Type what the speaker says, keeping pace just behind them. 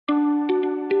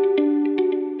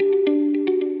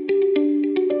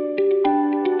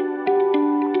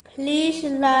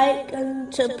like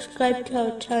and subscribe to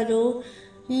our channel.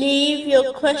 Leave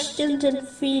your questions and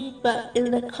feedback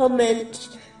in the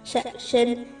comments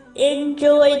section.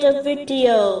 Enjoy the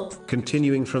video.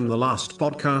 Continuing from the last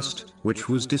podcast, which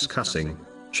was discussing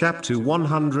chapter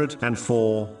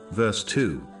 104, verse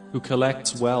 2. Who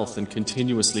collects wealth and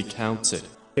continuously counts it.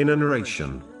 In a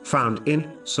narration found in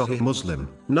Sahih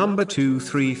Muslim, number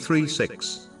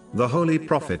 2336, the Holy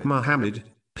Prophet Muhammad,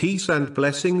 peace and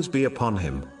blessings be upon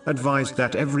him, advised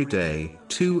that every day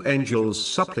 2 angels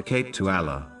supplicate to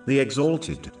Allah, the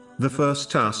Exalted. The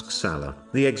first asks Allah,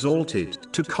 the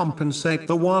Exalted, to compensate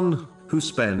the one who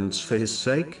spends for his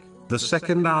sake. The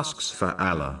second asks for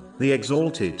Allah, the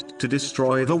Exalted, to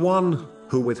destroy the one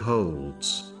who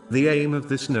withholds. The aim of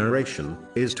this narration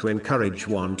is to encourage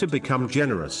one to become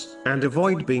generous and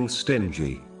avoid being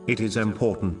stingy. It is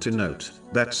important to note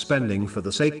that spending for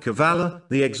the sake of Allah,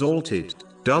 the Exalted,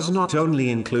 does not only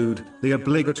include the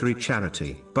obligatory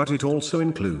charity, but it also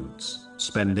includes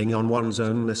spending on one's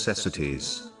own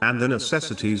necessities and the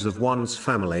necessities of one's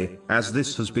family, as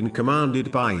this has been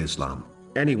commanded by Islam.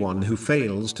 Anyone who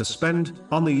fails to spend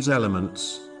on these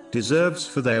elements deserves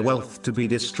for their wealth to be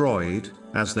destroyed,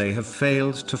 as they have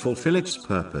failed to fulfill its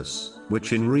purpose,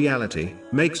 which in reality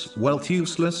makes wealth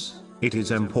useless. It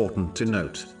is important to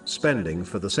note, spending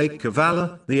for the sake of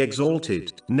Allah, the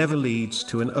Exalted, never leads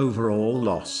to an overall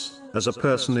loss, as a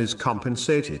person is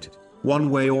compensated one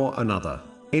way or another.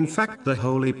 In fact, the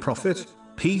Holy Prophet,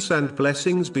 peace and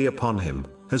blessings be upon him,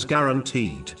 has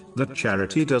guaranteed that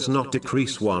charity does not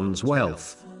decrease one's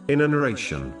wealth. In a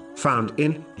narration found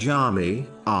in Jami'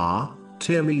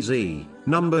 Tirmizi,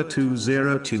 number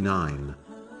 2029,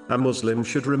 a Muslim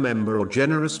should remember a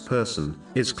generous person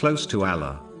is close to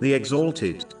Allah, the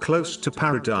Exalted, close to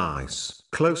paradise,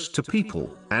 close to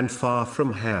people, and far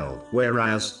from hell,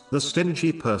 whereas the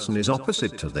stingy person is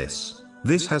opposite to this.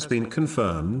 This has been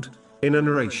confirmed in a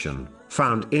narration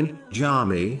found in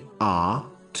Jami'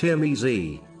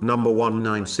 Tirmizi, number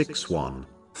 1961.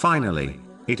 Finally,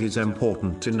 it is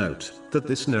important to note that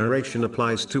this narration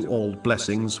applies to all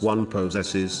blessings one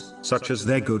possesses, such as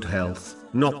their good health,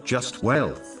 not just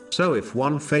wealth. So if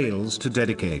one fails to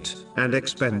dedicate and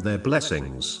expend their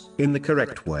blessings in the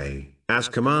correct way, as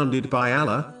commanded by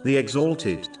Allah, the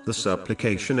Exalted, the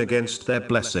supplication against their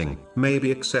blessing may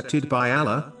be accepted by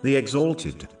Allah, the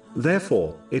Exalted.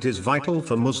 Therefore, it is vital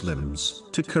for Muslims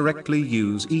to correctly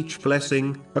use each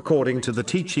blessing according to the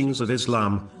teachings of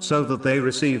Islam, so that they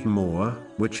receive more,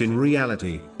 which in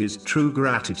reality is true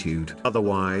gratitude.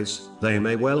 Otherwise, they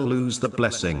may well lose the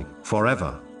blessing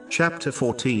forever. Chapter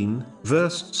 14,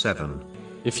 verse 7.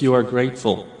 If you are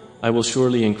grateful, I will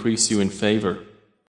surely increase you in favor.